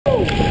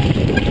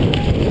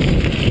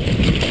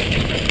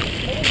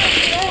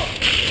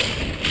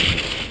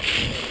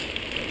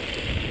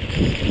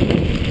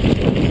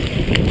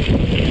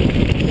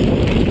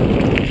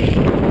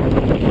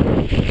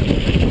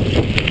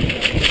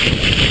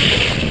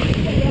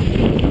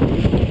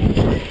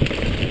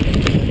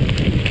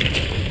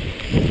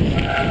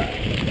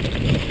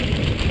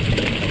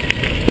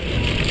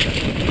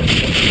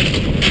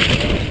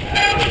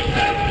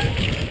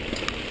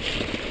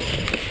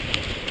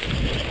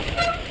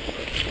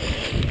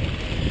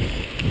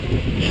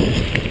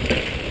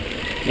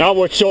Now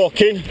we're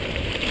talking.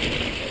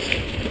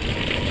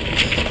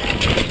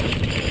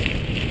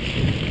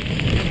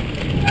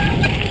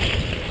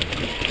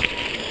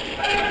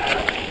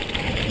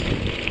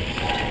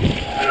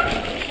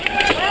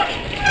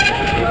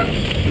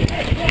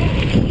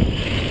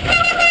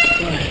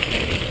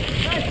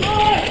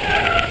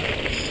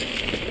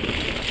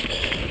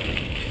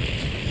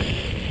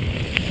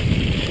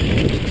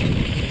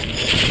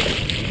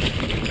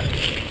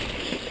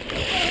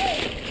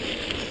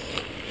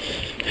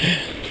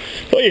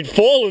 Thought you'd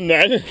fallen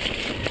then.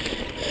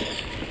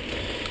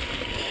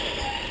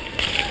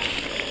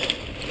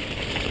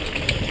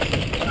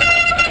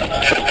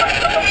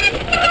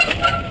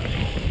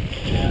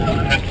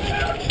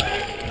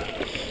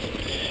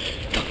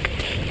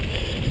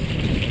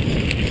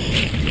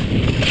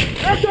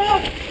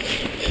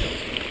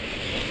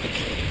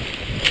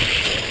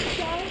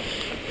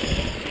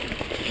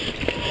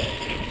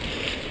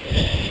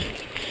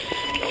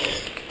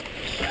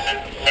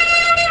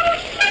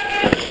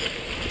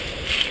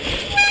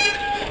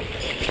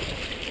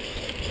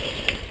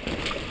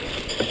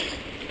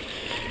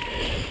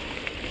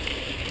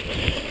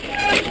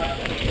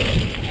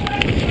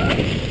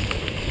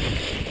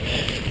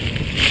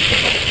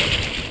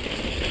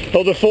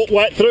 Other foot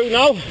wet through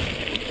now.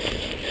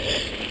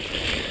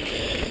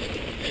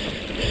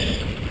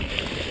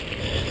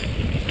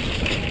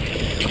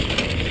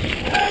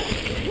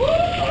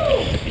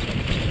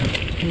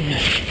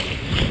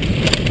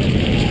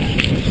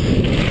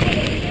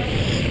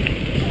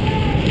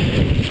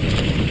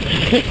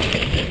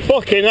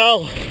 Fucking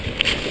hell.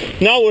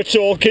 Now we're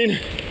talking.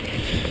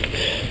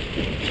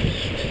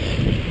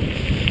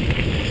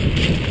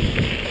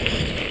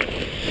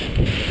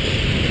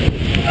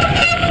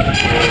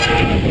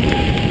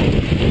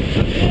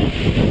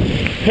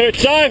 Third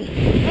time.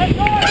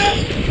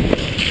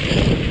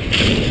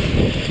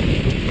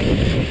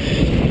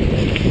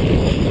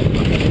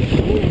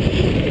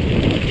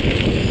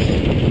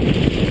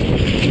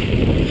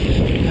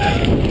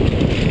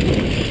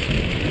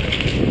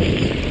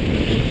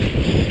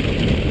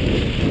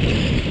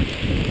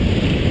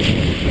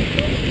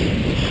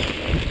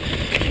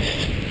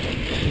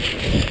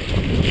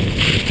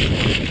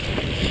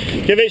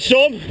 Give it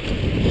some.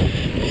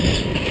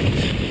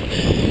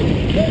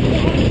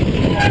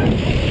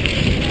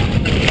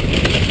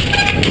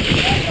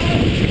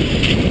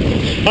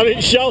 I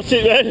didn't shout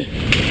it then.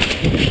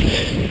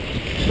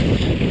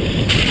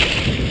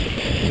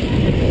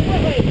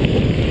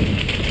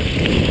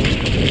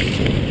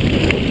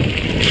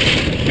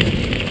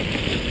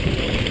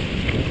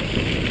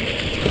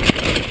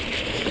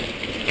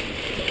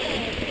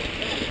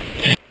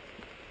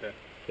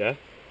 Yeah?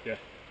 Yeah.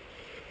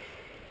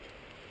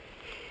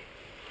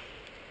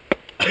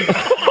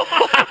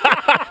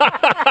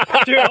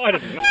 Dude, I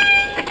didn't know.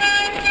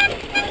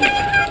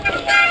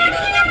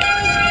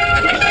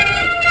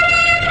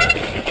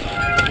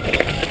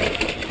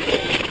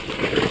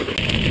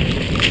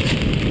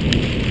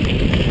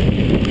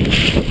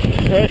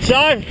 Third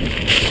time!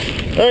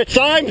 Third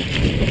time!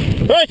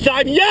 Third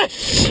time,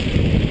 yes!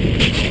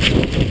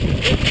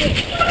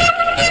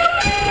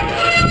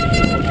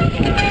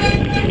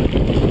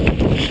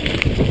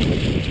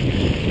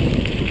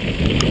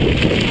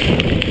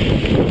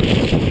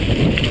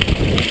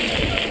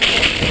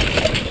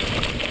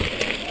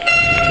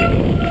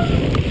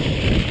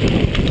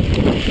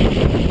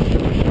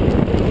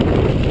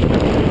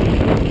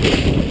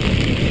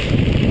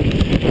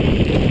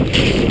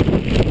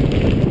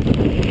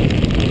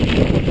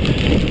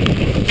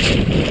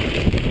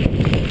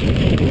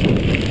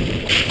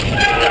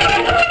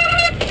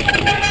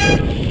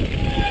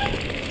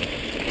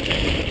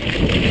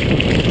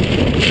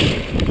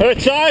 Third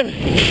time!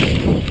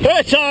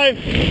 Third time!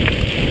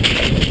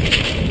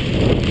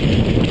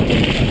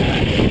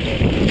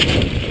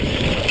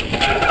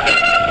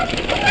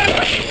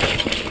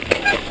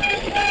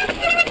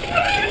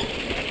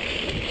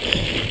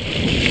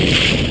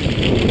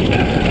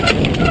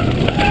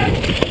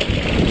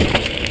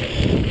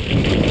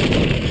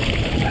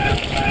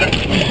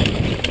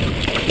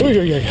 Oei,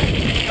 oei, oei.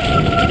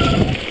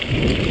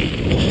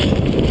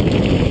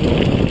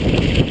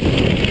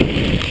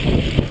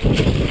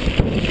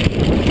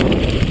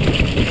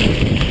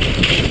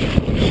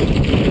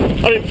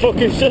 I didn't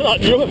fucking see that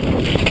jump.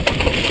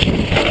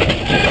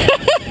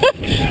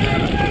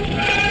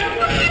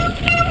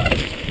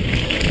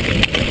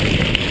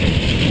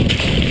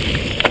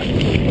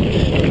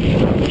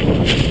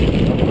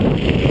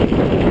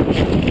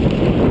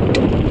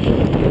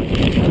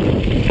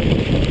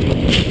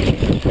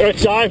 Third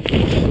time.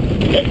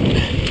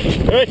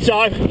 Third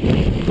time.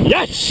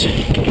 Yes!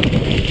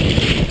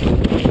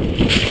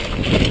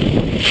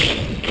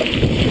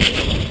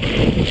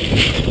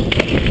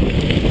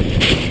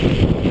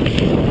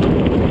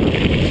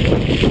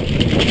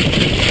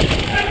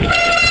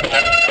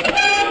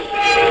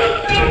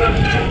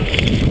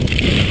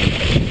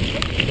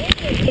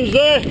 Who's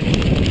there?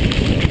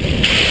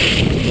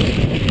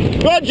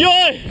 Go on,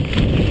 Joy!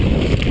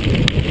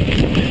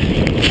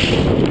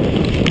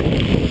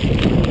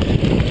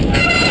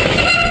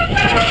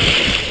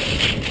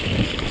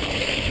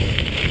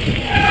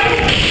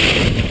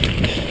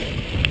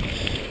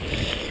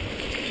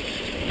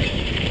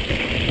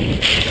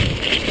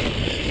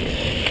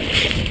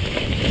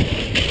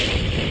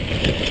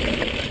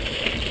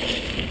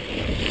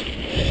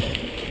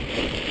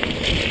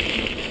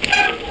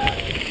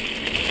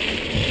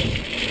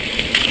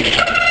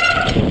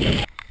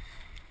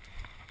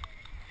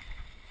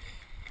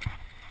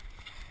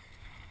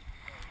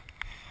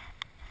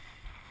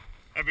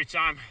 every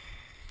time.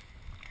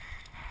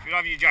 If you'd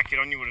have your jacket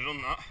on, you would have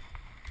done that.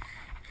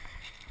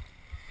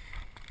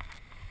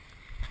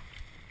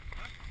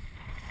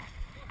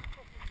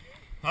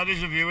 That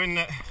is a view, isn't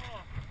it?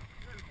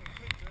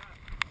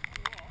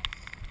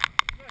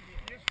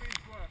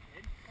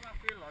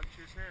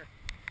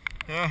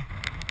 Yeah.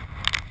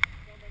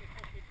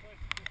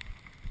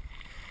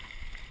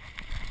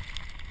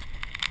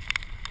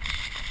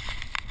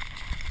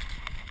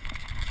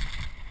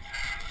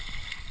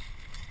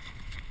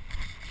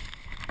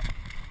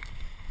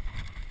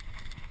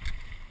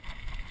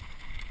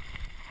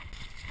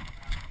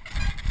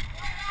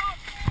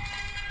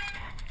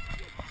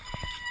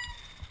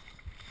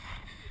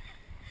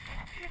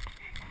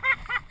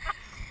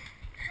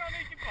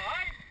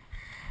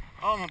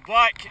 Oh, my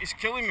bike is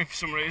killing me for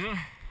some reason.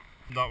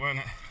 That weren't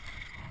it?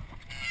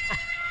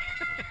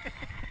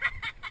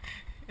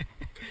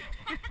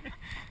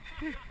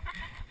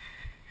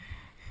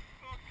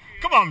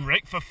 Come on,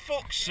 Rick, for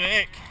fuck's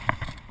sake.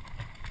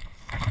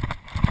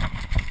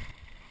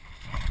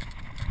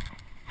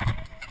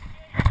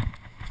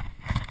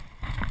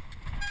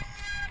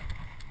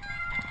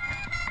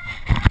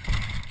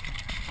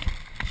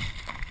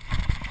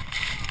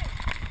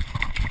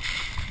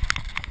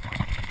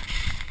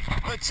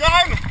 Good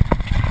time.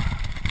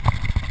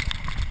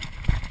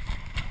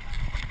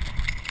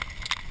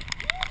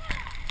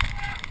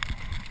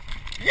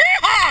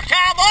 Yeehaw,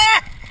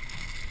 cowboy!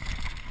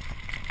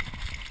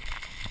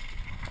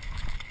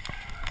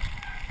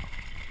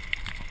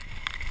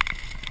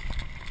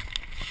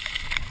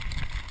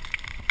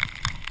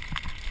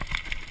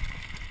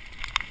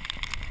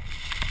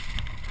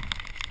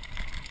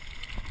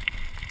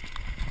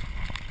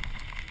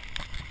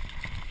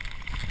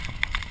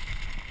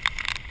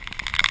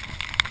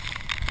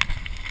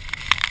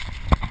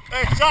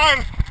 It's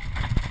time!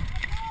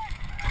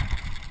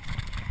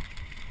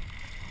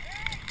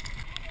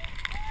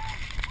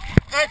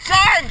 It's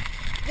time!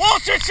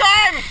 Water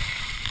time!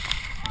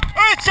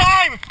 It's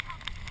time!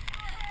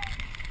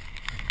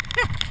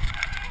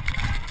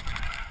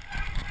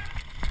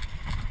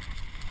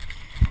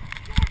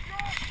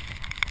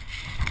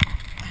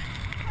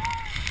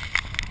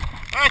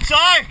 It's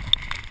time!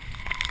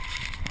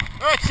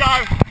 It's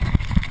time!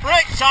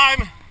 Break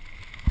time!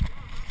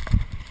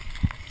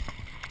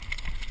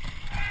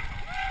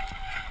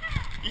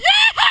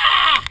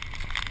 Yeah!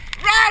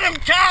 Ride 'em,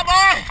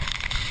 cowboy!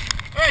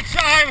 It's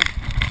time!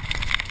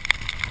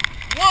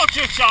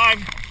 Water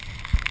time!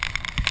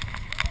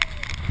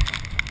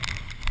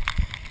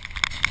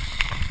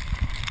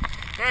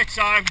 It's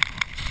time!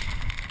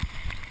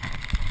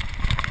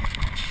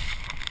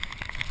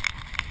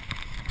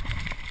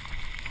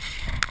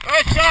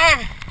 It's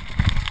time!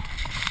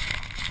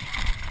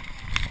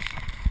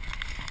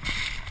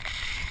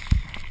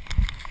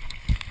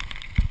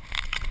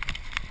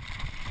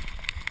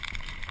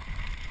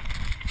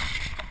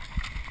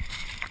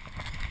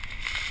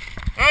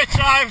 It's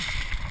time!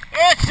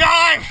 It's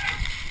time!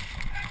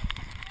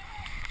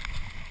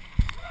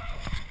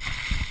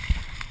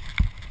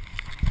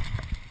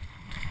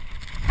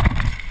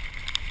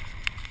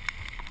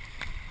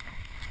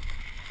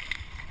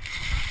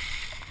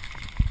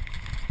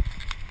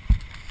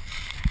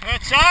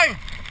 It's time!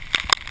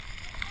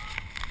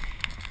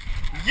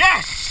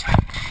 Yes!